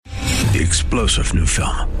the explosive new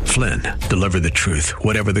film, Flynn, Deliver the Truth,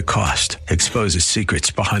 Whatever the Cost, exposes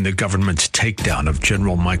secrets behind the government's takedown of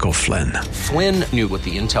General Michael Flynn. Flynn knew what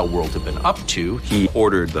the intel world had been up to. He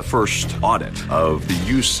ordered the first audit of the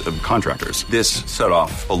use of contractors. This set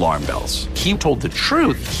off alarm bells. He told the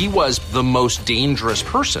truth. He was the most dangerous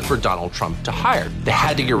person for Donald Trump to hire. They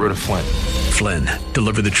had to get rid of Flynn. Flynn,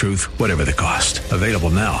 Deliver the Truth, Whatever the Cost. Available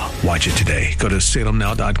now. Watch it today. Go to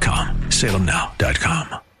salemnow.com.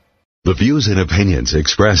 salemnow.com. The views and opinions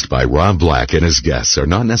expressed by Rob Black and his guests are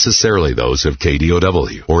not necessarily those of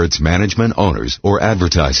KDOW or its management, owners, or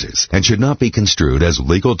advertisers, and should not be construed as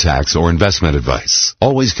legal, tax, or investment advice.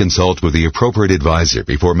 Always consult with the appropriate advisor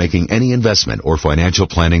before making any investment or financial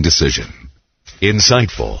planning decision.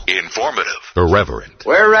 Insightful, informative, irreverent.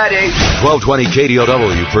 We're ready. 1220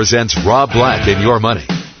 KDOW presents Rob Black and Your Money.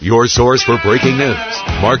 Your source for breaking news,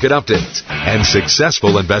 market updates, and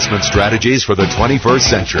successful investment strategies for the 21st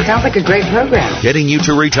century. Sounds like a great program. Getting you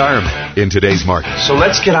to retirement in today's market. So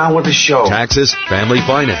let's get on with the show. Taxes, family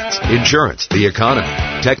finance, insurance, the economy,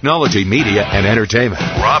 technology, media, and entertainment.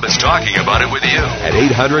 Rob is talking about it with you at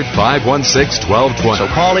 800-516-1220. So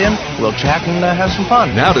call in, we'll chat and have some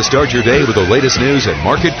fun. Now to start your day with the latest news and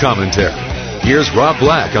market commentary. Here's Rob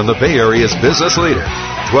Black on the Bay Area's business leader,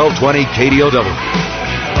 1220 KDOW.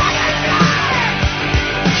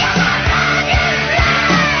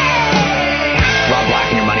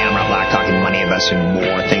 And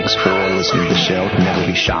more. Thanks for listening to the show. Never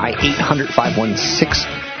be shy.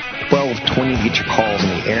 800-516-1220 to get your calls on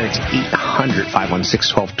the air. It's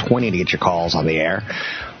 800-516-1220 to get your calls on the air.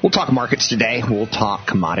 We'll talk markets today. We'll talk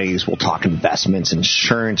commodities. We'll talk investments,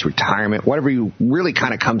 insurance, retirement, whatever you really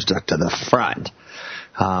kind of comes to the front.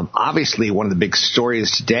 Obviously, one of the big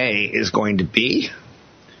stories today is going to be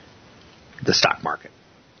the stock market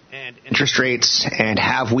and interest rates. And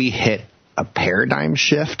have we hit a paradigm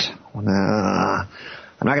shift? I'm not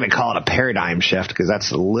going to call it a paradigm shift because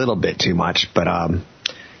that's a little bit too much. But,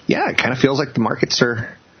 yeah, it kind of feels like the markets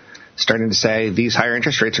are starting to say these higher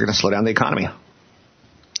interest rates are going to slow down the economy.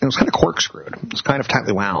 It was kind of corkscrewed. It was kind of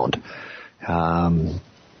tightly wound.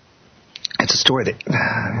 It's a story that,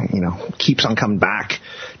 keeps on coming back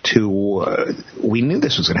to we knew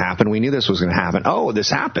this was going to happen. We knew this was going to happen. Oh, this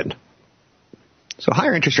happened. So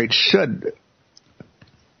higher interest rates should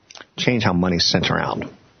change how money's sent around.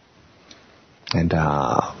 And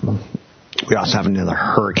we also have another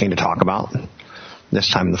hurricane to talk about, this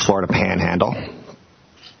time in the Florida Panhandle.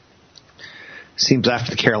 Seems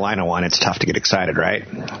after the Carolina one, it's tough to get excited, right?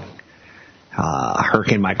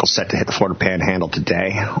 Hurricane Michael's set to hit the Florida Panhandle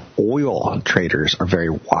today. Oil traders are very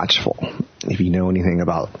watchful. If you know anything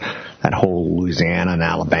about that whole Louisiana and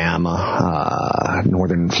Alabama,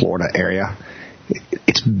 northern Florida area,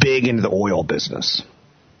 it's big into the oil business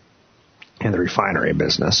and the refinery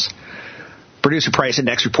business. Producer price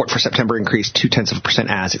index report for September increased 0.2%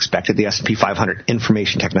 as expected. The S&P 500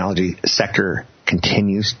 information technology sector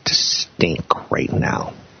continues to stink right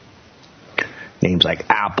now. Names like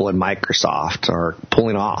Apple and Microsoft are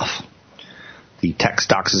pulling off. The tech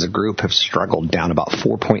stocks as a group have struggled, down about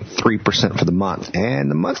 4.3% for the month.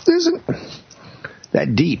 And the month isn't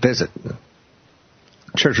that deep, is it?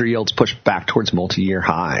 Treasury yields pushed back towards multi-year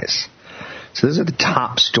highs. So those are the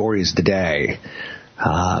top stories of the day.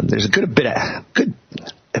 There's a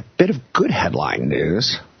bit of good headline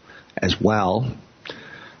news as well.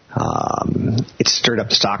 It stirred up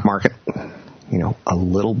the stock market, a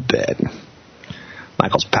little bit.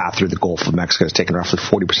 Michael's path through the Gulf of Mexico has taken roughly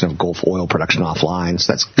 40% of Gulf oil production offline.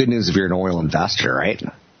 So that's good news if you're an oil investor, right?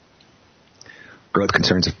 Growth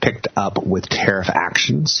concerns have picked up with tariff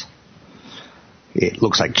actions. It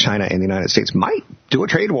looks like China and the United States might do a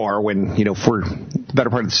trade war when, for the better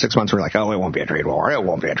part of the 6 months, we're like, oh, it won't be a trade war. It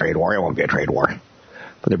won't be a trade war. It won't be a trade war.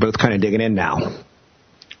 But they're both kind of digging in now.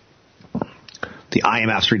 The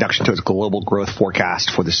IMF's reduction to its global growth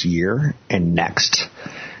forecast for this year and next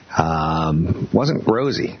wasn't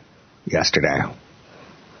rosy yesterday.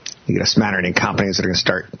 You get a smattering of companies that are going to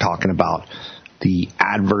start talking about the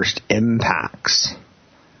adverse impacts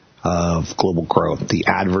of global growth, the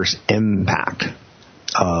adverse impact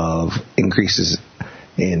of increases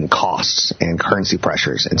in costs and currency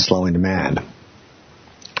pressures and slowing demand.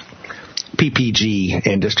 PPG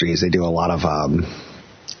Industries, they do a lot of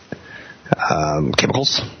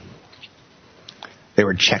chemicals. They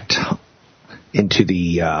were checked into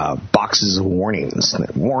the boxes of warnings.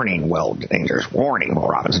 Warning, well, dangerous. Warning, Will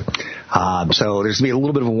Robinson. So there's going to be a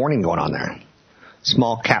little bit of a warning going on there.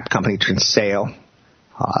 Small cap company Trinseo,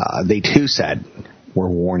 they too said, we're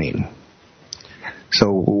warning.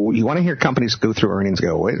 So you want to hear companies go through earnings and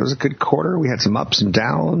go, wait, it was a good quarter. We had some ups and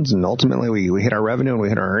downs, and ultimately we hit our revenue and we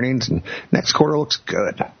hit our earnings, and next quarter looks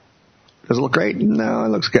good. Does it look great? No, it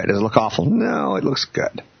looks good. Does it look awful? No, it looks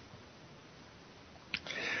good.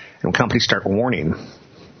 And when companies start warning,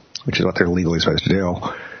 which is what they're legally supposed to do,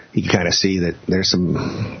 you can kind of see that there's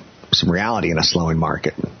some reality in a slowing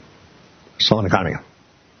market, slowing economy.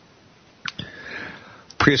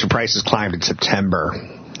 Producer prices climbed in September,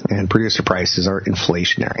 and producer prices are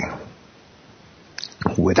inflationary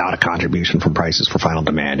without a contribution from prices for final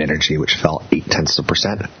demand energy, which fell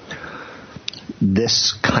 0.8%.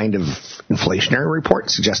 This kind of inflationary report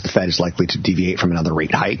suggests the Fed is likely to deviate from another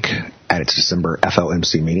rate hike at its December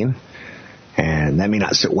FOMC meeting. And that may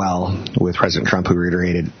not sit well with President Trump, who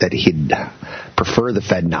reiterated that he'd prefer the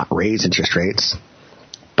Fed not raise interest rates.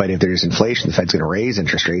 But if there's inflation, the Fed's going to raise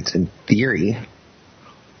interest rates in theory.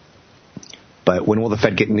 But when will the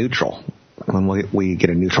Fed get neutral? When will we get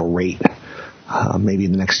a neutral rate? Maybe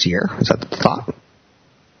in the next year? Is that the thought?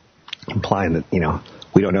 Implying that,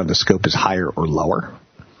 we don't know if the scope is higher or lower.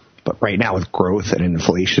 But right now, with growth and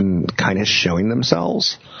inflation kind of showing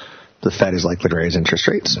themselves, the Fed is likely to raise interest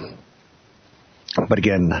rates. But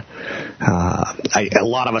again, a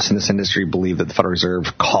lot of us in this industry believe that the Federal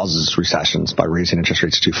Reserve causes recessions by raising interest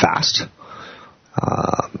rates too fast.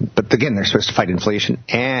 But again, they're supposed to fight inflation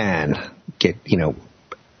and get,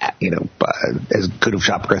 as good of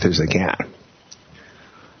job growth as they can.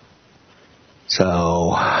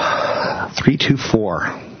 So,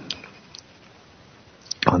 3.24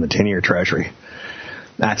 on the 10-year Treasury.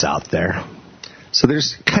 That's out there. So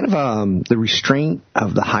there's kind of the restraint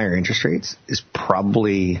of the higher interest rates is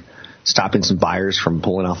probably stopping some buyers from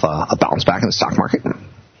pulling off a bounce back in the stock market.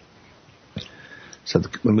 So the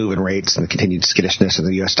move in rates and the continued skittishness of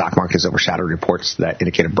the U.S. stock market has overshadowed reports that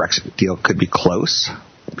indicate a Brexit deal could be close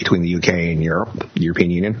between the UK and Europe, the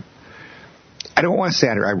European Union. I don't want to say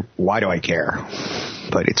why do I care,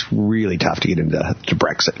 but it's really tough to get into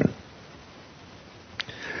Brexit.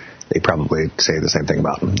 They probably say the same thing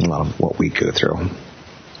about a lot of what we go through.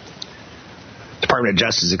 Department of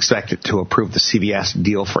Justice is expected to approve the CVS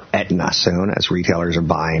deal for Aetna soon, as retailers are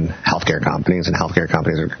buying healthcare companies and healthcare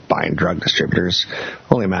companies are buying drug distributors.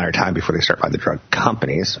 Only a matter of time before they start buying the drug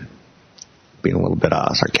companies. Being a little bit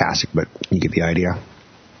sarcastic, but you get the idea.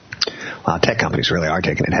 Wow, tech companies really are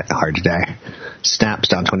taking it hard today. Snap's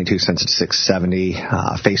down 22 cents at $6.70.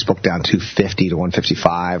 Facebook down 250 to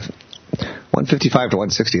 155. 155 to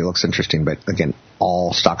 160 looks interesting, but again,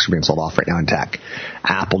 all stocks are being sold off right now in tech.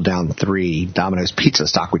 Apple down 3. Domino's Pizza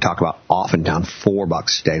stock we talk about often down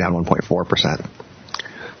 $4 today, down 1.4%.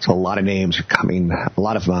 So a lot of names are coming. A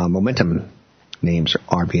lot of momentum names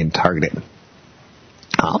are being targeted.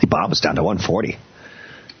 Alibaba's down to 140.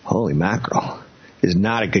 Holy mackerel. Is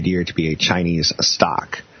not a good year to be a Chinese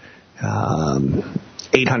stock.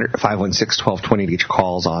 800-516-1220 to get your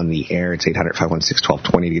calls on the air. It's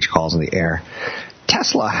 800-516-1220 to get your calls on the air.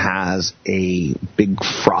 Tesla has a big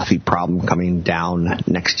frothy problem coming down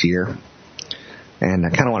next year. And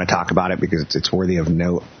I kind of want to talk about it because it's worthy of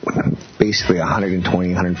note. Basically 120,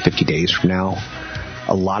 150 days from now,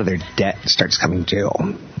 a lot of their debt starts coming due.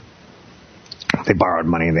 They borrowed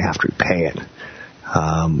money and they have to repay it.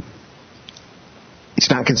 It's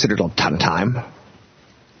not considered a ton of time,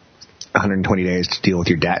 120 days to deal with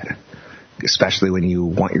your debt, especially when you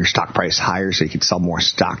want your stock price higher so you can sell more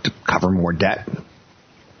stock to cover more debt.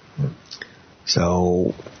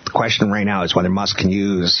 So the question right now is whether Musk can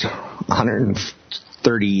use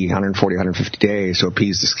 130, 140, 150 days to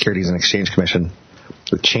appease the Securities and Exchange Commission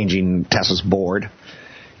with changing Tesla's board,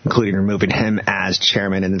 including removing him as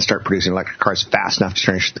chairman, and then start producing electric cars fast enough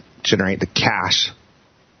to generate the cash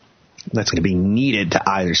that's going to be needed to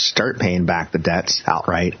either start paying back the debts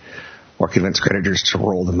outright or convince creditors to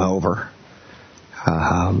roll them over.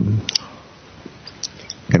 Going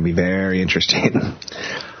to be very interesting.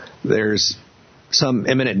 There's some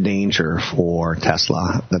imminent danger for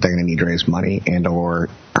Tesla that they're going to need to raise money and or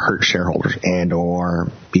hurt shareholders and or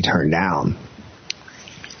be turned down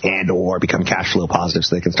and or become cash flow positive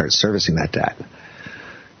so they can start servicing that debt.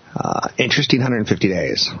 Interesting 150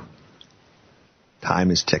 days.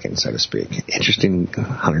 Time is ticking, so to speak. Interesting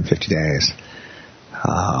 150 days.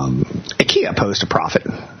 IKEA posts a profit.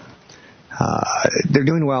 They're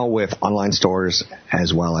doing well with online stores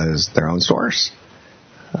as well as their own stores.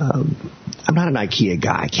 I'm not an IKEA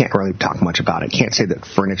guy. I can't really talk much about it. Can't say that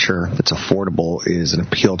furniture that's affordable is an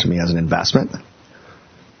appeal to me as an investment.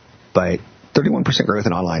 But 31% growth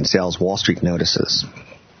in online sales, Wall Street notices.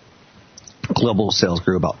 Global sales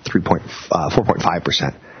grew about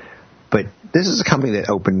 4.5%. But this is a company that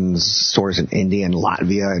opens stores in India and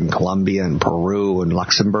Latvia and Colombia and Peru and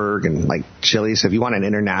Luxembourg and like Chile. So if you want an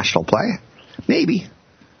international play, maybe.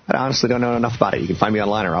 I honestly don't know enough about it. You can find me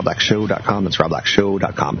online at robblackshow.com. That's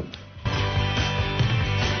robblackshow.com.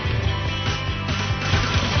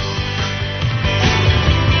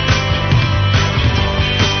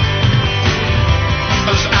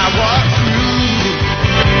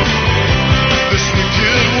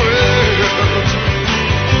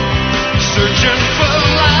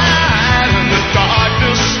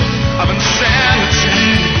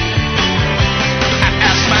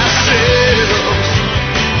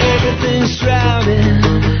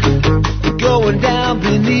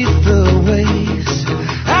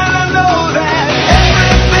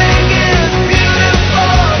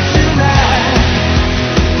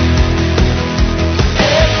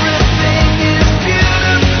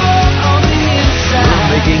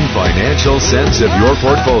 Sense of your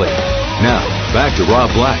portfolio. Now, back to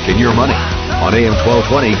Rob Black and Your Money on AM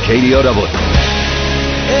 1220 KDOW.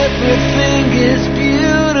 Everything is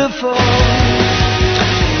beautiful.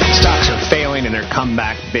 Stocks are failing in their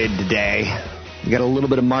comeback bid today. You got a little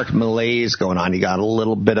bit of market malaise going on. You got a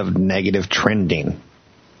little bit of negative trending.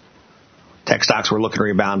 Tech stocks were looking to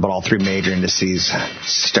rebound, but all three major indices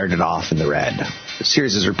started off in the red. The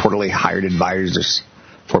Sears has reportedly hired advisors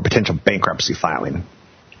for potential bankruptcy filing.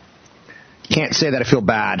 Can't say that I feel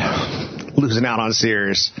bad losing out on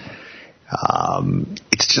Sears.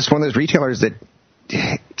 It's just one of those retailers that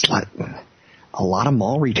it's like a lot of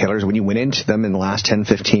mall retailers, when you went into them in the last 10,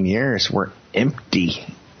 15 years, were empty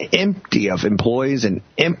of employees and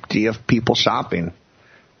empty of people shopping.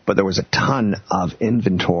 But there was a ton of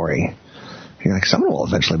inventory. You're like, someone will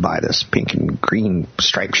eventually buy this pink and green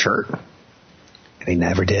striped shirt. And they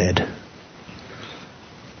never did.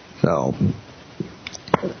 So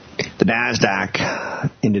the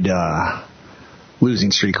NASDAQ ended a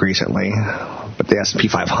losing streak recently, but the S&P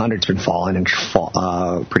 500's been falling and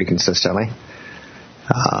pretty consistently,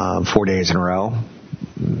 4 days in a row.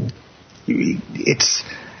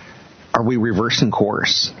 Are we reversing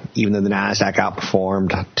course? Even though the NASDAQ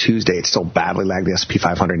outperformed Tuesday, it still badly lagged the S&P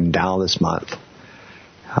 500 and Dow this month.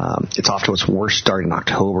 It's off to its worst start in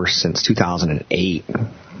October since 2008.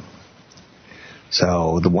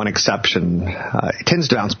 So the one exception, it tends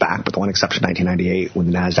to bounce back, but the one exception, 1998,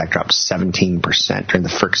 when the NASDAQ dropped 17% during the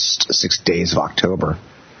first 6 days of October,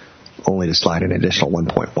 only to slide an additional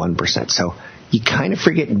 1.1%. So you kind of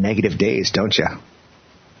forget negative days, don't you?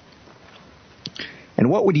 And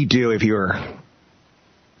what would you do if you were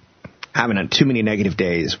having too many negative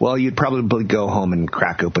days? Well, you'd probably go home and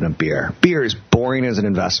crack open a beer. Beer is boring as an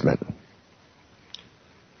investment.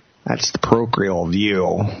 That's the parochial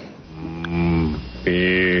view.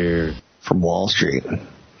 Beer from Wall Street.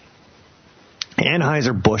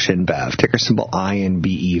 Anheuser-Busch InBev, ticker symbol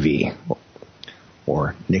INBEV,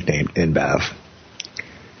 or nicknamed InBev.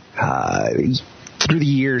 Through the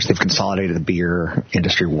years, they've consolidated the beer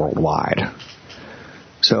industry worldwide.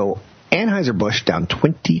 So Anheuser-Busch down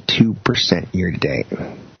 22% year to date,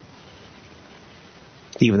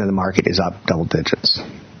 even though the market is up double digits.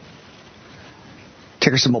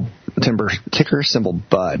 Ticker symbol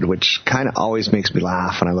Bud, which kind of always makes me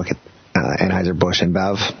laugh when I look at Anheuser-Busch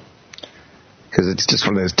InBev, because it's just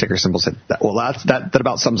one of those ticker symbols that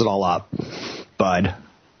about sums it all up. Bud,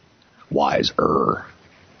 wiser.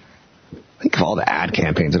 Think of all the ad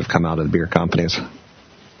campaigns that have come out of the beer companies.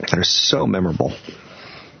 They're so memorable.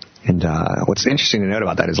 And what's interesting to note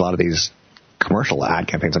about that is a lot of these commercial ad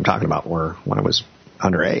campaigns I'm talking about were when I was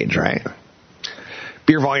underage, right?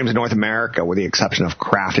 Beer volumes in North America, with the exception of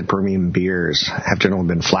crafted premium beers, have generally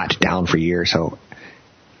been flat to down for years. So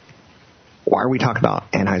why are we talking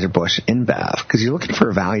about Anheuser-Busch InBev? Because you're looking for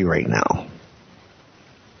a value right now.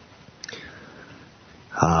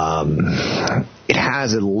 It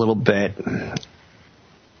has a little bit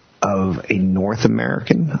of a North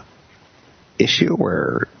American issue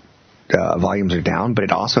where volumes are down, but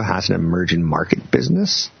it also has an emerging market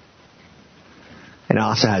business. It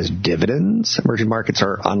also has dividends. Emerging markets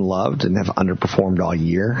are unloved and have underperformed all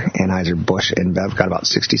year. Anheuser-Busch InBev got about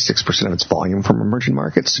 66% of its volume from emerging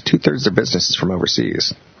markets. 2/3 of their business is from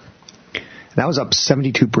overseas. And that was up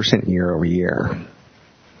 72% year over year.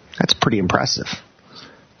 That's pretty impressive.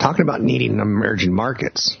 Talking about needing emerging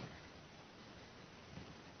markets.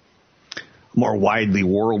 A more widely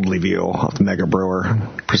worldly view of the mega brewer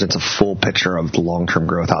presents a full picture of the long-term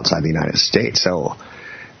growth outside the United States. So,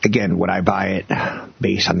 again, would I buy it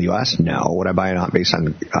based on the U.S.? No. Would I buy it based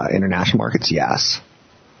on international markets? Yes.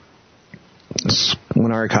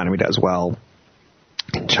 When our economy does well,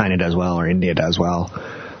 China does well, or India does well,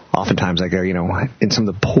 Oftentimes I go, in some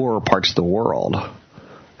of the poorer parts of the world,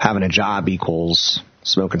 having a job equals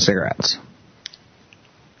smoking cigarettes,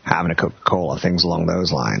 having a Coca-Cola, things along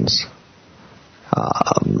those lines.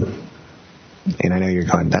 And I know you're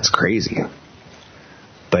going, that's crazy.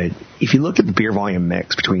 But if you look at the beer volume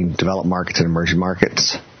mix between developed markets and emerging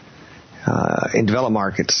markets, in developed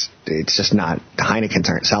markets, it's just not, Heineken's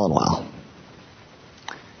aren't selling well.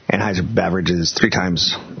 Anheuser-Busch is 3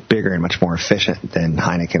 times bigger and much more efficient than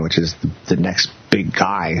Heineken, which is the next big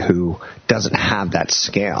guy who doesn't have that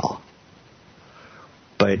scale.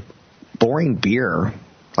 But boring beer,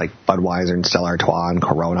 like Budweiser and Stella Artois and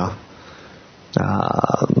Corona,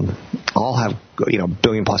 all have, $1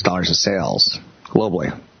 billion+ of sales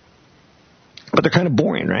globally. But they're kind of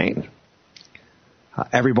boring, right?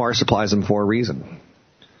 Every bar supplies them for a reason.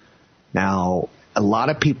 Now, a lot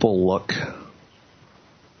of people look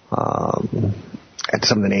at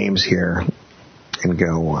some of the names here and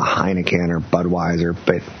go Heineken or Budweiser,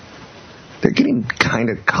 but they're getting kind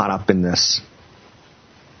of caught up in this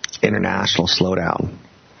international slowdown.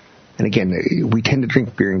 And again, we tend to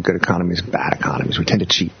drink beer in good economies and bad economies. We tend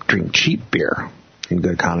to drink cheap beer in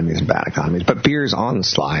good economies and bad economies. But beer's on the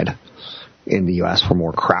slide in the U.S. for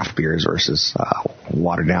more craft beers versus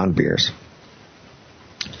watered-down beers.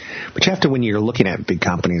 But you have to, when you're looking at big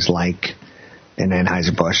companies like an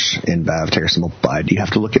Anheuser-Busch, InBev, take our symbol Bud, you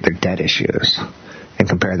have to look at their debt issues and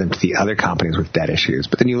compare them to the other companies with debt issues.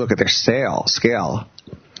 But then you look at their scale.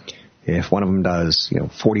 If one of them does,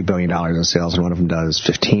 $40 billion in sales and one of them does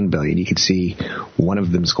 $15 billion, you can see one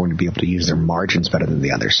of them is going to be able to use their margins better than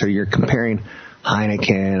the other. So you're comparing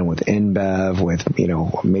Heineken with InBev with,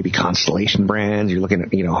 maybe Constellation brands. You're looking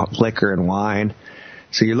at, liquor and wine.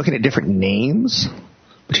 So you're looking at different names,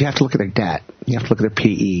 but you have to look at their debt. You have to look at their PE.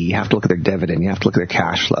 You have to look at their dividend. You have to look at their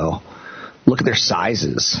cash flow. Look at their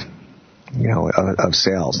sizes, of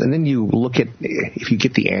sales. And then you look at, if you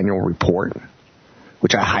get the annual report,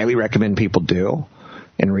 which I highly recommend people do,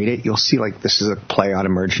 and read it, you'll see this is a play on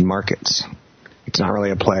emerging markets. It's not really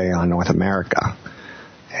a play on North America.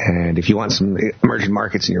 And if you want some emerging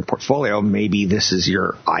markets in your portfolio, maybe this is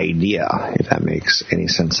your idea, if that makes any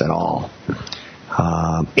sense at all.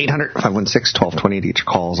 800-516-1220 to get your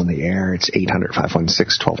calls on the air. It's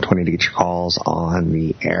 800-516-1220 to get your calls on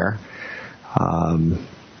the air.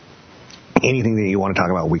 Anything that you want to talk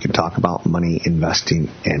about, we can talk about money, investing,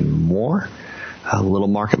 and more. A little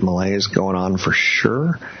market malaise going on for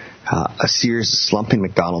sure. Sears is slumping.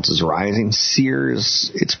 McDonald's is rising.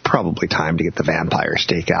 Sears, it's probably time to get the vampire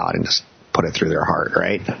stake out and just put it through their heart,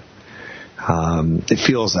 right? It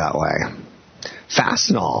feels that way.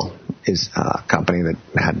 Fastenal is a company that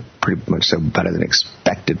had pretty much so better than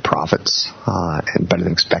expected profits and better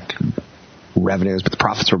than expected revenues, but the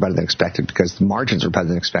profits were better than expected because the margins were better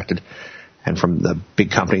than expected. And from the big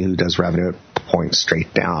company who does revenue, it points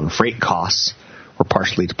straight down. Freight costs were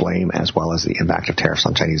partially to blame, as well as the impact of tariffs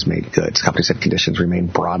on Chinese-made goods. The company said conditions remain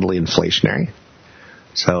broadly inflationary.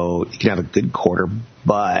 So you can have a good quarter,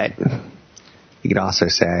 but you could also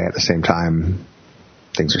say at the same time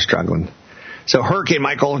things are struggling. So Hurricane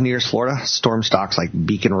Michael, near Florida, storm stocks like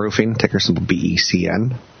Beacon Roofing, ticker symbol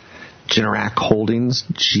BECN. Generac Holdings,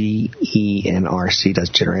 GENRC, does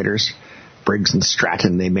generators. Briggs &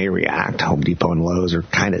 Stratton, they may react. Home Depot and Lowe's are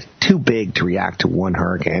kind of too big to react to one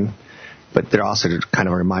hurricane. But they're also kind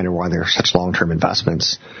of a reminder why they're such long-term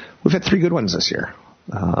investments. We've had 3 good ones this year.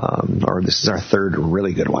 Or this is our 3rd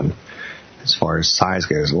really good one. As far as size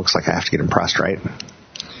goes, it looks like I have to get impressed, right?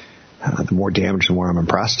 The more damage, the more I'm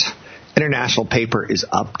impressed. International Paper is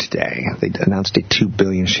up today. They announced a 2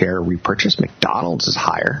 billion share repurchase. McDonald's is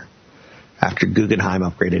higher after Guggenheim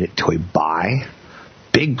upgraded it to a buy.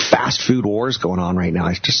 Big fast food wars going on right now.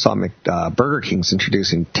 I just saw Burger King's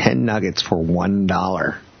introducing 10 nuggets for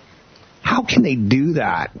 $1. How can they do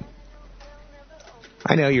that?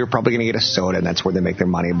 I know you're probably going to get a soda, and that's where they make their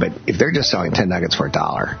money, but if they're just selling 10 nuggets for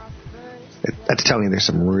 $1, that's telling you there's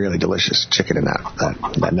some really delicious chicken in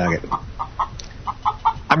that nugget.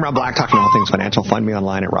 I'm Rob Black, talking all things financial. Find me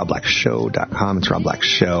online at robblackshow.com. It's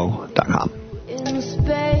robblackshow.com. In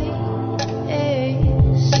space,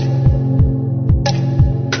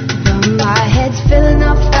 my head's filling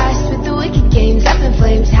up fast with the wicked games up in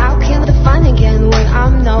flames. How can the fun again when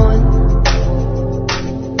I'm known?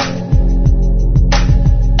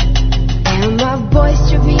 And my boys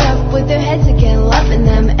trip me up with their heads again, loving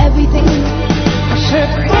them, everything. I said,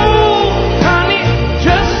 ooh, honey,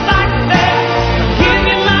 just like that. Give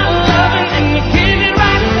me my loving and you give it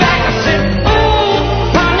right back. I said, ooh,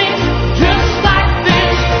 honey, just like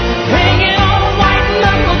this. Hanging on a white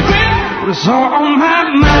knuckle grip. It's all on my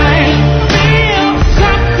mind. Feel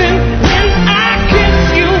something.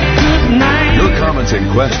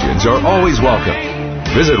 questions are always welcome.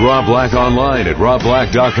 Visit Rob Black online at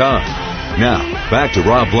robblack.com. Now, back to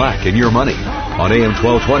Rob Black and Your Money on AM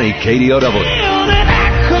 1220 KDOW.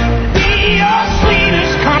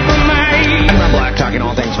 I'm Rob Black, talking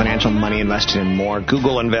all things financial, money, investing, and more.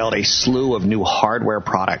 Google unveiled a slew of new hardware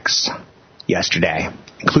products yesterday,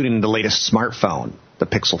 including the latest smartphone, the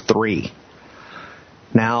Pixel 3.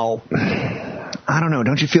 Now, I don't know,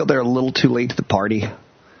 don't you feel they're a little too late to the party?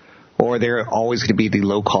 Or they're always going to be the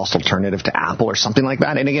low-cost alternative to Apple or something like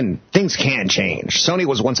that? And again, things can change. Sony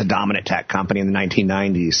was once a dominant tech company in the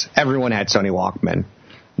 1990s. Everyone had Sony Walkman.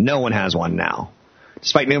 No one has one now.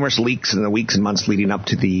 Despite numerous leaks in the weeks and months leading up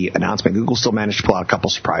to the announcement, Google still managed to pull out a couple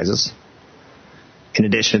surprises. In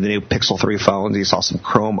addition to the new Pixel 3 phones, you saw some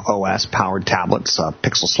Chrome OS-powered tablets,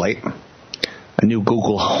 Pixel Slate, a new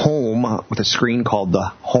Google Home with a screen called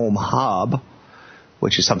the Home Hub,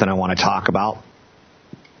 which is something I want to talk about.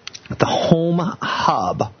 The Home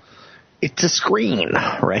Hub, it's a screen,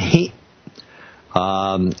 right?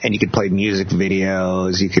 And you can play music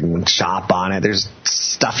videos, you can shop on it, there's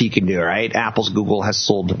stuff you can do, right? Google has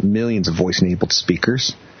sold millions of voice-enabled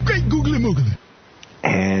speakers. Great googly moogly.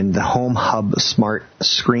 And the Home Hub smart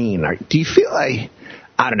screen. Do you feel I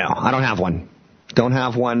don't know, I don't have one. Don't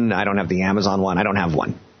have one, I don't have the Amazon one, I don't have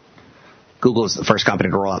one. Google is the first company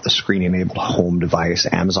to roll out the screen-enabled home device.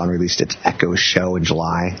 Amazon released its Echo Show in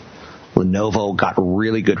July. Lenovo got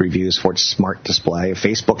really good reviews for its smart display.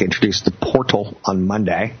 Facebook introduced the Portal on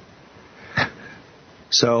Monday.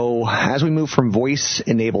 So as we move from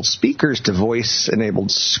voice-enabled speakers to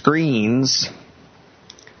voice-enabled screens,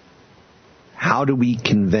 how do we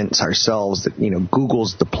convince ourselves that,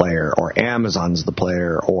 Google's the player or Amazon's the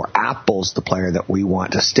player or Apple's the player that we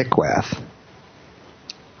want to stick with?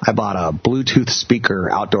 I bought a Bluetooth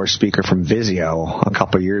speaker, outdoor speaker from Vizio a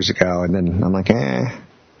couple of years ago, and then I'm like,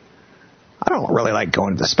 I don't really like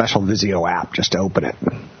going to the special Vizio app just to open it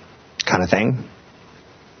kind of thing.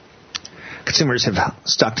 Consumers have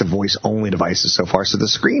stuck to voice-only devices so far, so the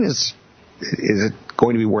screen is it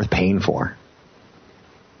going to be worth paying for?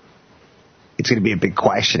 It's going to be a big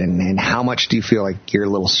question, and how much do you feel like you're a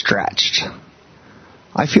little stretched?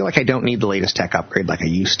 I feel like I don't need the latest tech upgrade like I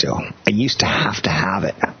used to. I used to have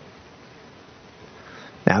it.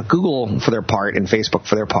 Now, Google, for their part, and Facebook,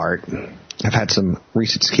 for their part, have had some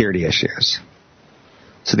recent security issues.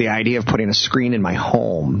 So the idea of putting a screen in my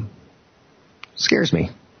home scares me.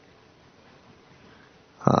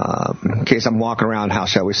 In case I'm walking around, how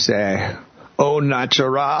shall we say, au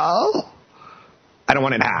natural, I don't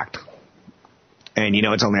want it hacked. And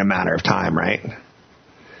it's only a matter of time, right?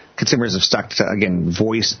 Consumers have stuck to, again,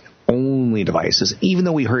 voice-only devices, even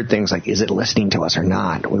though we heard things like, is it listening to us or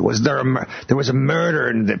not? There was a murder,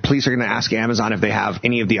 and the police are going to ask Amazon if they have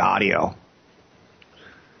any of the audio.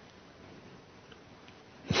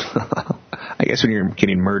 I guess when you're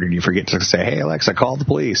getting murdered, you forget to say, hey, Alexa, call the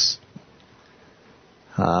police.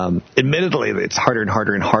 Admittedly, it's harder and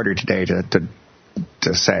harder and harder today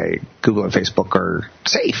to say Google and Facebook are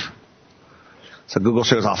safe. So Google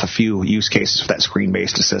shows off a few use cases for that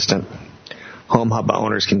screen-based assistant. Home Hub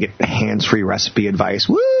owners can get hands-free recipe advice.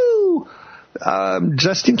 Woo!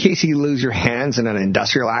 Just in case you lose your hands in an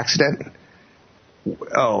industrial accident.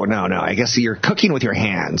 Oh, no. I guess you're cooking with your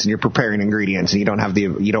hands and you're preparing ingredients and you don't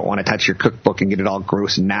want to touch your cookbook and get it all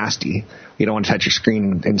gross and nasty. You don't want to touch your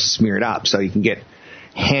screen and smear it up. So you can get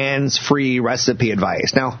hands-free recipe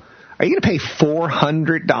advice. Now, are you going to pay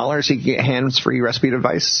 $400 so you can get hands-free recipe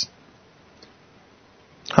advice?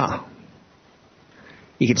 Huh.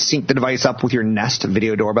 You can sync the device up with your Nest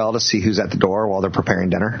video doorbell to see who's at the door while they're preparing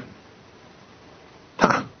dinner.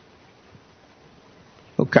 Huh.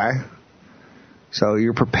 Okay. So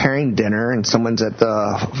you're preparing dinner and someone's at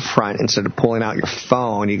the front. Instead of pulling out your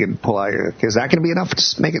phone, you can pull out is that going to be enough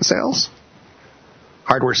to make it sales?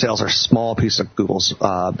 Hardware sales are a small piece of Google's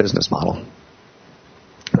business model.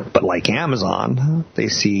 But like Amazon, they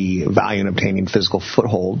see value in obtaining physical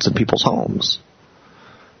footholds in people's homes.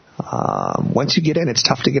 Once you get in, it's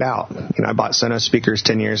tough to get out. I bought Sonos speakers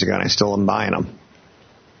 10 years ago, and I still am buying them.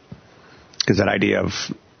 Because that idea of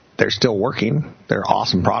they're still working, they're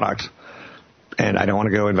awesome product, and I don't want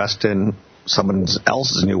to go invest in someone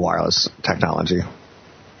else's new wireless technology.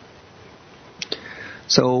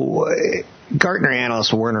 So Gartner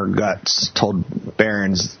analyst Werner Gutz told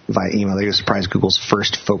Barron's via email that he was surprised Google's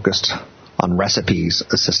first focused on recipes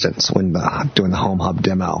assistance when doing the Home Hub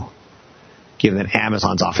demo, given that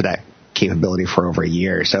Amazon's offered that capability for over a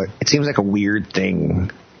year. So it seems like a weird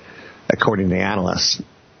thing, according to the analysts.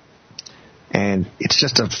 And it's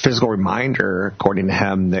just a physical reminder, according to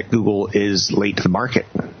him, that Google is late to the market,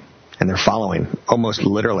 and they're following, almost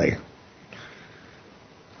literally.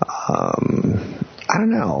 I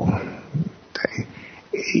don't know.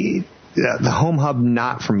 The home hub,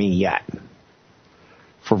 not for me yet.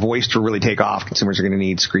 For voice to really take off, consumers are going to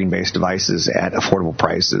need screen-based devices at affordable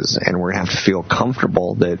prices, and we're going to have to feel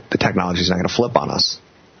comfortable that the technology is not going to flip on us.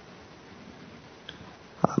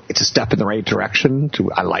 It's a step in the right direction.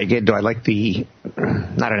 I like it. Do I like I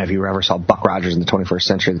don't know if you ever saw Buck Rogers in the 21st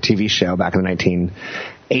Century, the TV show back in the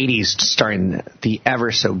 1980s, starring the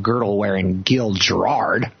ever-so-girdle-wearing Gil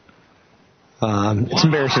Gerard. It's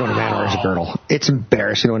embarrassing when a man wears a girdle. It's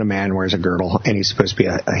embarrassing when a man wears a girdle, and he's supposed to be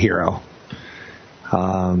a hero.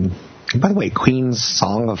 By the way, Queen's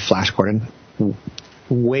song of Flash Gordon,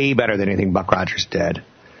 way better than anything Buck Rogers did.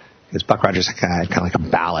 Because Buck Rogers had kind of like a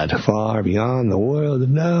ballad, far beyond the world of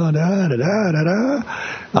now, da da da da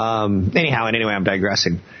da. Anyway, I'm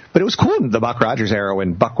digressing. But it was cool in the Buck Rogers era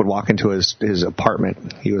when Buck would walk into his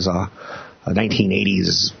apartment. He was a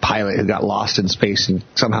 1980s pilot who got lost in space and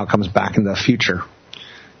somehow comes back in the future,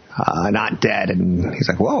 not dead. And he's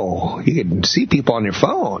like, "Whoa, you can see people on your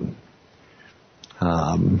phone."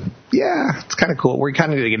 Yeah, it's kind of cool. We're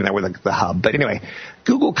kind of getting there with the hub. But anyway,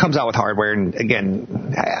 Google comes out with hardware, and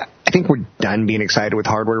again, I think we're done being excited with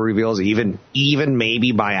hardware reveals, even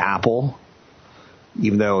maybe by Apple,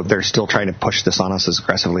 even though they're still trying to push this on us as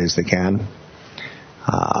aggressively as they can.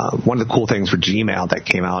 One of the cool things for Gmail that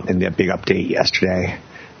came out in the big update yesterday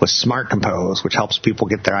was Smart Compose, which helps people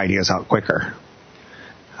get their ideas out quicker.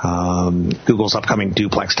 Google's upcoming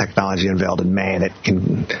duplex technology unveiled in May that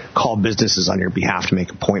can call businesses on your behalf to make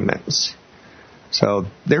appointments. So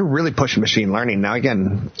they're really pushing machine learning. Now,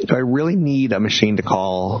 again, do I really need a machine to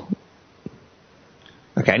call?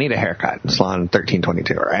 Okay, I need a haircut. Salon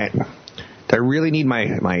 1322, right? Do I really need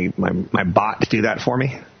my bot to do that for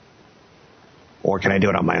me? Or can I do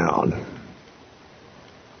it on my own?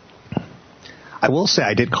 I will say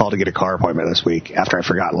I did call to get a car appointment this week after I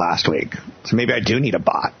forgot last week. So maybe I do need a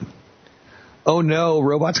bot. Oh no,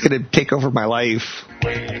 robot's going to take over my life.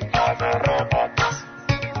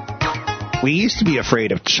 We used to be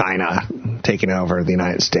afraid of China taking over the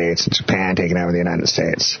United States and Japan taking over the United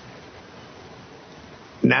States.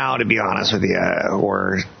 Now, to be honest with you,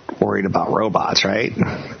 we're worried about robots, right?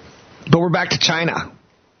 But we're back to China.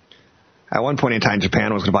 At one point in time,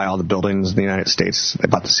 Japan was going to buy all the buildings in the United States. They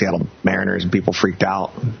bought the Seattle Mariners, and people freaked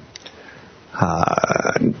out.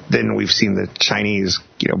 Then we've seen the Chinese,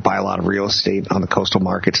 buy a lot of real estate on the coastal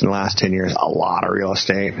markets in the last 10 years, a lot of real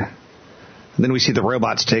estate. And then we see the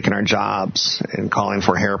robots taking our jobs and calling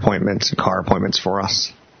for hair appointments and car appointments for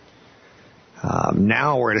us.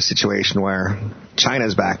 Now we're in a situation where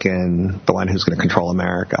China's back in, the one who's going to control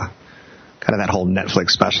America. Kind of that whole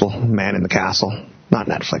Netflix special, Man in the Castle. Not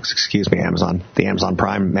Netflix, excuse me, Amazon. The Amazon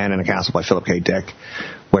Prime, Man in a Castle by Philip K. Dick,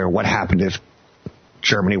 where what happened if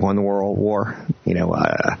Germany won the World War?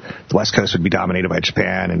 The West Coast would be dominated by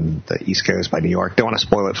Japan and the East Coast by New York. Don't want to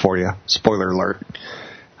spoil it for you. Spoiler alert.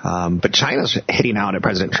 But China's hitting out at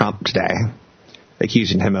President Trump today,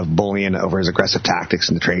 accusing him of bullying over his aggressive tactics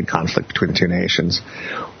in the trade conflict between the two nations.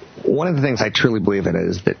 One of the things I truly believe in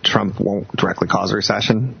is that Trump won't directly cause a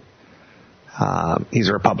recession. He's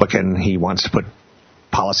a Republican. He wants to put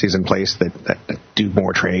policies in place that do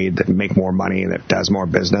more trade, that make more money, that does more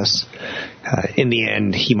business. In the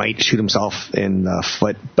end, he might shoot himself in the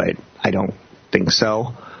foot, but I don't think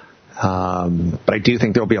so. But I do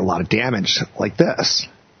think there will be a lot of damage like this,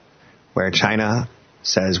 where China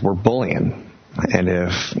says we're bullying. And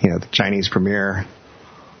if, the Chinese premier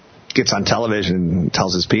gets on television and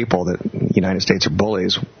tells his people that the United States are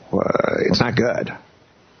bullies, it's not good.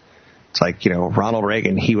 It's like, Ronald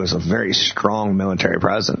Reagan, he was a very strong military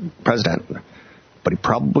president, but he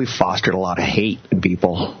probably fostered a lot of hate in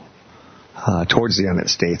people towards the United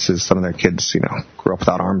States as some of their kids, grew up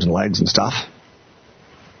without arms and legs and stuff.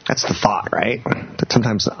 That's the thought, right? That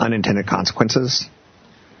sometimes the unintended consequences.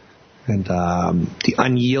 And the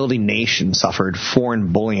unyielding nation suffered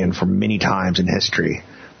foreign bullying for many times in history,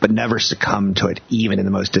 but never succumbed to it even in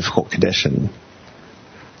the most difficult condition.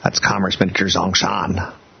 That's Commerce Minister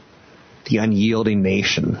Zhongshan. The unyielding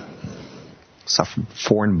nation suffered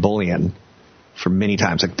foreign bullying for many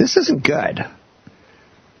times. Like, this isn't good.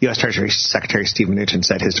 U.S. Treasury Secretary Steve Mnuchin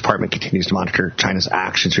said his department continues to monitor China's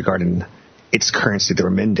actions regarding its currency, the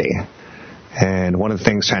renminbi. And one of the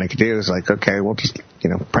things China could do is okay, we'll just,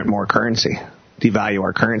 print more currency, devalue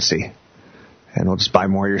our currency, and we'll just buy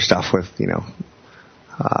more of your stuff with,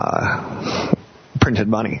 printed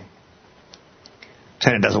money.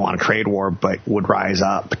 China doesn't want a trade war, but would rise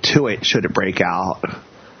up to it should it break out.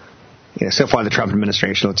 So far, the Trump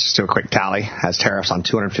administration, let's just do a quick tally, has tariffs on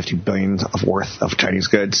 $250 billion of worth of Chinese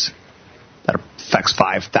goods. That affects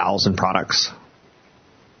 5,000 products.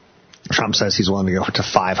 Trump says he's willing to go to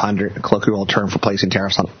 500, a colloquial term for placing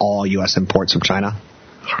tariffs on all U.S. imports from China.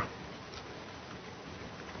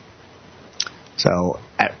 So,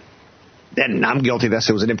 and I'm guilty of this.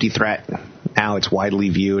 It was an empty threat. Now it's widely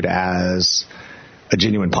viewed as a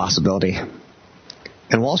genuine possibility.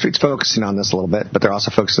 And Wall Street's focusing on this a little bit, but they're also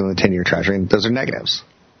focusing on the 10-year Treasury, and those are negatives.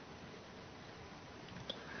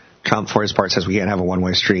 Trump, for his part, says we can't have a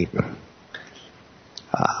one-way street.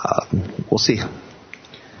 We'll see.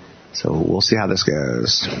 So we'll see how this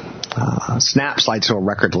goes. Snap slides to a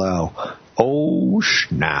record low. Oh,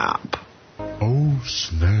 snap. Oh,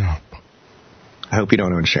 snap. I hope you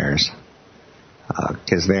don't own shares,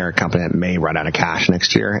 because they're a company that may run out of cash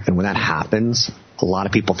next year. And when that happens, a lot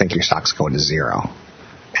of people think your stock's going to zero.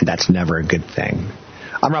 And that's never a good thing.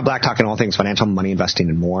 I'm Rob Black, talking all things financial, money, investing,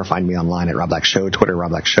 and more. Find me online at Rob Black Show, Twitter,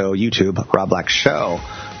 Rob Black Show, YouTube, Rob Black Show.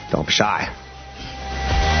 Don't be shy.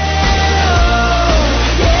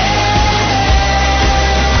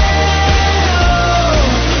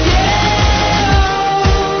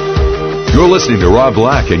 You're listening to Rob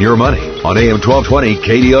Black and Your Money on AM 1220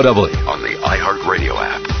 KDOW on the iHeartRadio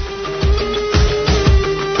app.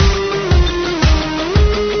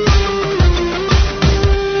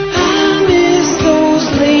 I miss those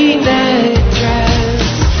late night drives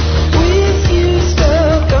with you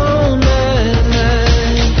stuck on my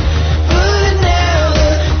mind. But now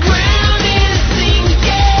the ground is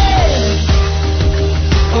sinking.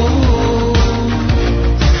 Oh,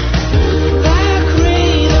 like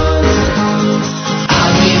rain on stones.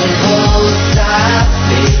 I'll even hold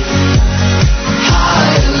tightly,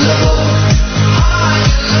 high and low, high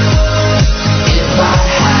and low. If I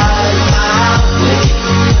had my way,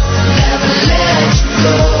 never let you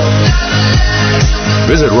go.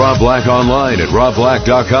 Visit Rob Black online at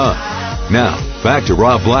robblack.com. Now, back to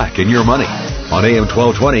Rob Black and Your Money on AM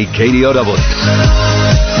 1220 KDOW. If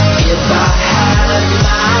I had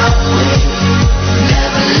my way,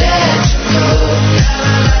 never let you go.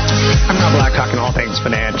 I'm Rob Black, talking all things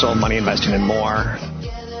financial, money, investing, and more.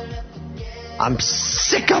 I'm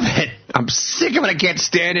sick of it. I can't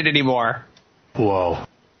stand it anymore. Whoa.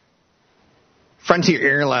 Frontier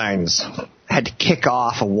Airlines had to kick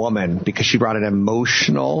off a woman because she brought an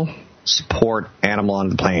emotional support animal on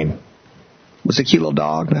the plane. Was it a cute little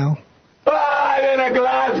dog? No. In a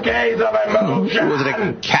glass case of emotion. Was it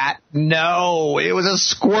a cat? No, it was a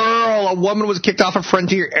squirrel. A woman was kicked off a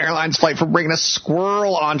Frontier Airlines flight for bringing a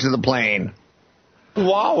squirrel onto the plane.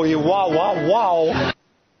 Wow.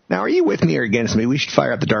 Now, are you with me or against me? We should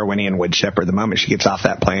fire up the Darwinian wood chipper the moment she gets off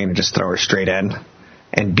that plane and just throw her straight in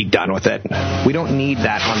and be done with it. We don't need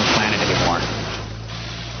that on the planet anymore.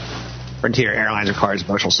 Frontier Airlines requires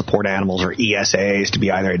emotional support animals, or ESAs, to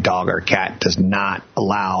be either a dog or a cat. It does not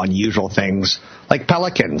allow unusual things like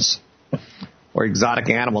pelicans or exotic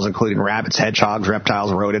animals, including rabbits, hedgehogs,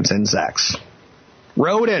 reptiles, rodents, insects.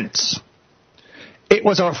 Rodents! It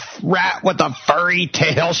was a rat with a furry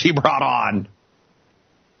tail she brought on.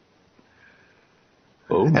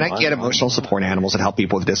 And I get emotional support animals that help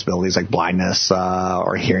people with disabilities like blindness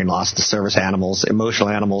or hearing loss to service animals. Emotional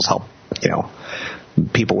animals help,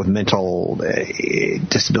 people with mental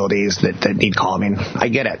disabilities that need calming. I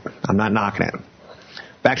get it. I'm not knocking it.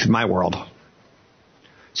 Back to my world.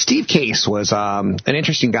 Steve Case was an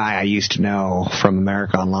interesting guy I used to know from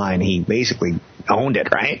America Online. He basically owned it,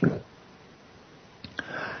 right?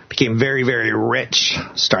 Became very, very rich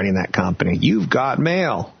starting that company. You've Got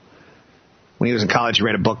Mail. When he was in college, he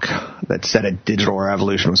read a book that said a digital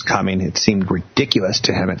revolution was coming. It seemed ridiculous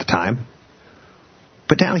to him at the time.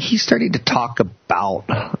 But now he's starting to talk about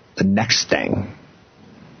the next thing.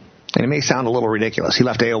 And it may sound a little ridiculous. He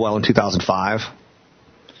left AOL in 2005.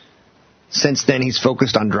 Since then, he's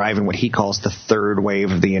focused on driving what he calls the third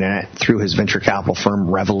wave of the internet through his venture capital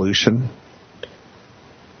firm, Revolution.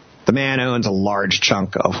 The man owns a large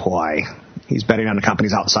chunk of Hawaii. He's betting on the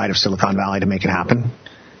companies outside of Silicon Valley to make it happen.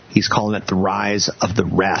 He's calling it the rise of the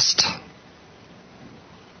rest.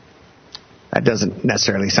 That doesn't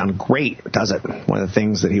necessarily sound great, does it? One of the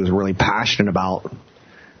things that he was really passionate about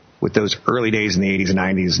with those early days in the 80s and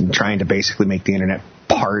 90s and trying to basically make the internet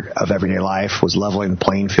part of everyday life was leveling the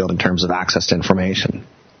playing field in terms of access to information.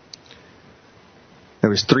 There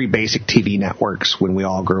was 3 basic TV networks when we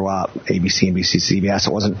all grew up, ABC, NBC, CBS.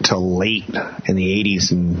 It wasn't until late in the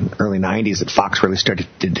 80s and early 90s that Fox really started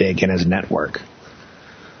to dig in as a network.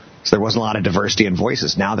 So there wasn't a lot of diversity in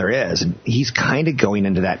voices. Now there is. And he's kind of going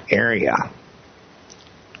into that area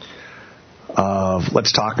of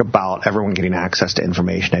let's talk about everyone getting access to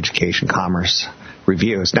information, education, commerce,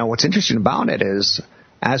 reviews. Now what's interesting about it is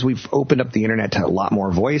as we've opened up the internet to a lot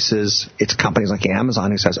more voices, it's companies like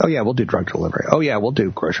Amazon who says, oh yeah, we'll do drug delivery. Oh yeah, we'll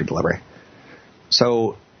do grocery delivery.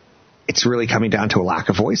 So it's really coming down to a lack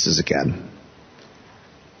of voices again.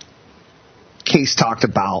 Case talked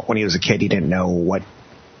about when he was a kid, he didn't know what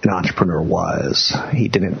an entrepreneur was. He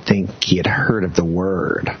didn't think he had heard of the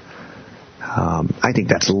word. I think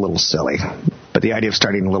that's a little silly. But the idea of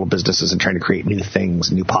starting little businesses and trying to create new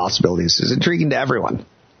things, new possibilities is intriguing to everyone.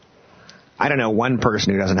 I don't know one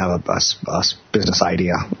person who doesn't have a business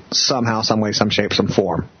idea somehow, some way, some shape, some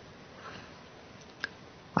form.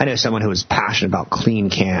 I know someone who was passionate about clean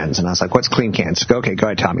cans, and I was like, what's clean cans? Okay, go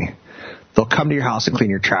ahead, tell me. They'll come to your house and clean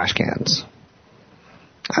your trash cans.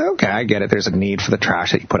 Okay, I get it. There's a need for the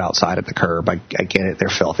trash that you put outside at the curb. I get it. They're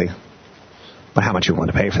filthy. But how much are you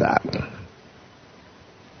willing to pay for that?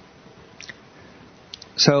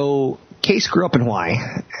 So Case grew up in Hawaii,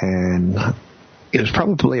 and it was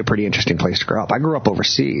probably a pretty interesting place to grow up. I grew up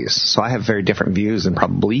overseas, so I have very different views than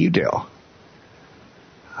probably you do.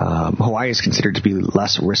 Hawaii is considered to be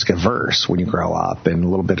less risk-averse when you grow up and a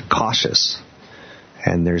little bit cautious.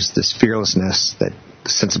 And there's this fearlessness, that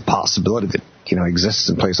sense of possibility that, exists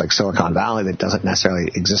in places like Silicon Valley that doesn't necessarily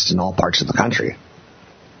exist in all parts of the country.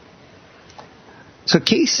 So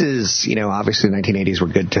Case's, obviously the 1980s were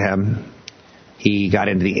good to him. He got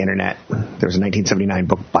into the internet. There was a 1979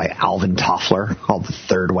 book by Alvin Toffler called The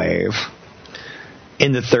Third Wave.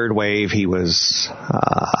 In The Third Wave, he was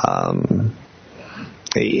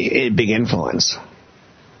a big influence,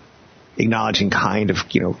 acknowledging kind of,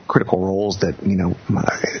 critical roles that,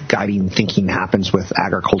 guiding thinking happens with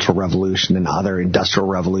agricultural revolution and other industrial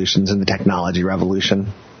revolutions and the technology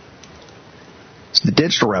revolution. So the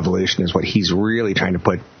digital revolution is what he's really trying to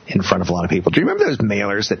put in front of a lot of people. Do you remember those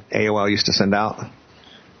mailers that AOL used to send out?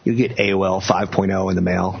 You get AOL 5.0 in the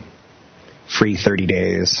mail, free 30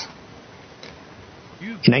 days.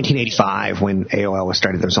 In 1985, when AOL was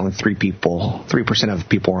started, there was only 3% of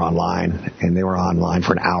people were online, and they were online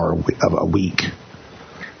for an hour of a week.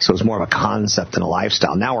 So it was more of a concept than a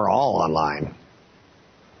lifestyle. Now we're all online.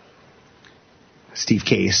 Steve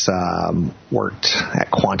Case worked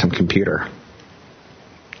at Quantum Computer.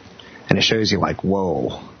 And it shows you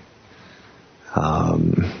whoa.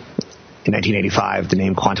 In 1985, the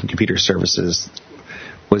name Quantum Computer Services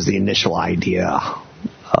was the initial idea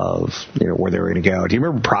of where they were going to go. Do you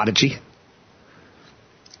remember Prodigy?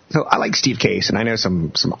 So I like Steve Case, and I know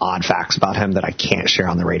some odd facts about him that I can't share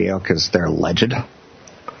on the radio because they're alleged.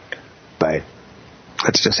 But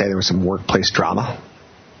let's just say there was some workplace drama.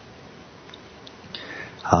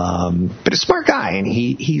 But a smart guy, and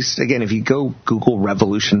he's, again, if you go Google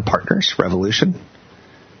Revolution Partners, Revolution,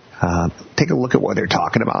 take a look at what they're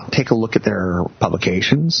talking about. Take a look at their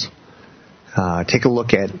publications. Take a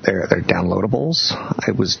look at their downloadables.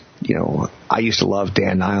 I used to love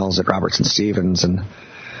Dan Niles at Robertson Stevens, and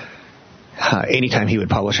anytime he would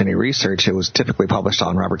publish any research, it was typically published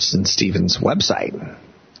on Robertson Stevens' website.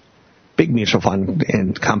 Big mutual fund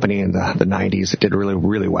and company in the 90s that did really,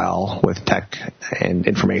 really well with tech and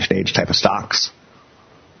information age type of stocks.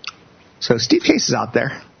 So Steve Case is out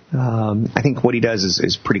there. I think what he does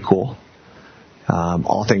is pretty cool.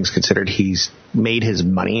 All things considered, he's made his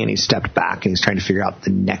money and he's stepped back and he's trying to figure out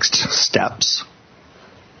the next steps,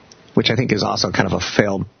 which I think is also kind of a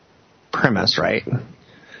failed premise, right?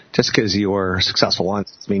 Just because you're successful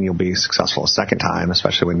once doesn't mean you'll be successful a second time,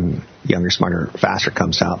 especially when Younger, Smarter, Faster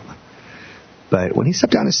comes out. But when he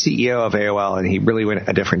stepped down as CEO of AOL and he really went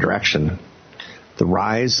a different direction, The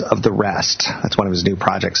Rise of the Rest, that's one of his new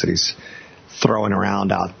projects that he's throwing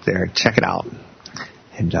around out there. Check it out.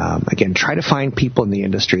 And again, try to find people in the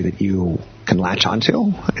industry that you can latch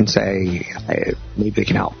onto and say, hey, maybe they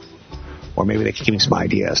can help. Or maybe they can give me some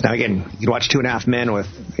ideas. Now, again, you can watch 2.5 Men with,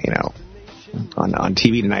 on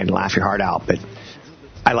TV tonight and laugh your heart out. But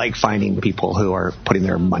I like finding people who are putting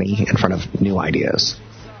their money in front of new ideas.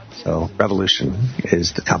 So Revolution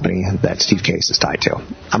is the company that Steve Case is tied to.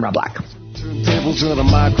 I'm Rob Black. Turntables and a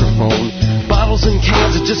microphone, bottles and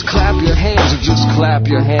cans, or just clap your hands, or just clap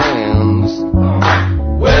your hands.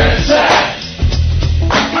 Where's that?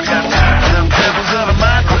 I got turntables and a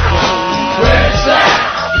microphone. Where's that?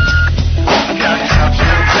 I got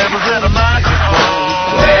turntables and a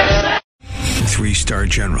microphone. Where's that? 3-star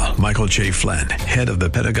General Michael J. Flynn, head of the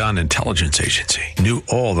Pentagon Intelligence Agency, knew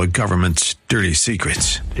all the government's dirty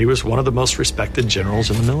secrets. He was one of the most respected generals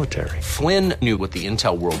in the military. Flynn knew what the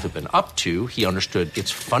intel world had been up to. He understood its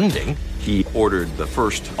funding. He ordered the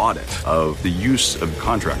first audit of the use of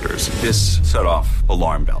contractors. This set off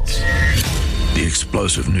alarm bells. The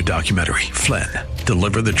explosive new documentary, Flynn,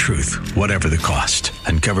 Deliver the truth, whatever the cost,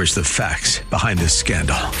 and covers the facts behind this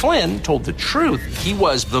scandal. Flynn told the truth. He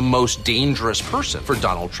was the most dangerous person for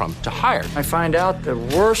Donald Trump to hire. I find out the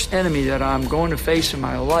worst enemy that I'm going to face in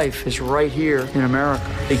my life is right here in America.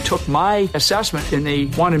 They took my assessment and they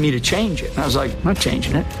wanted me to change it. And I was like, I'm not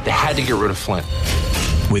changing it. They had to get rid of Flynn.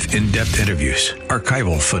 With in-depth interviews,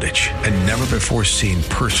 archival footage, and never-before-seen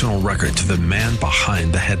personal records of the man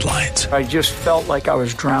behind the headlines. I just felt like I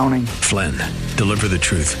was drowning. Flynn, deliver the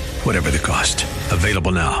truth, whatever the cost.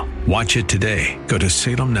 Available now. Watch it today. Go to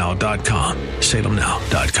salemnow.com.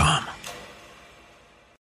 salemnow.com.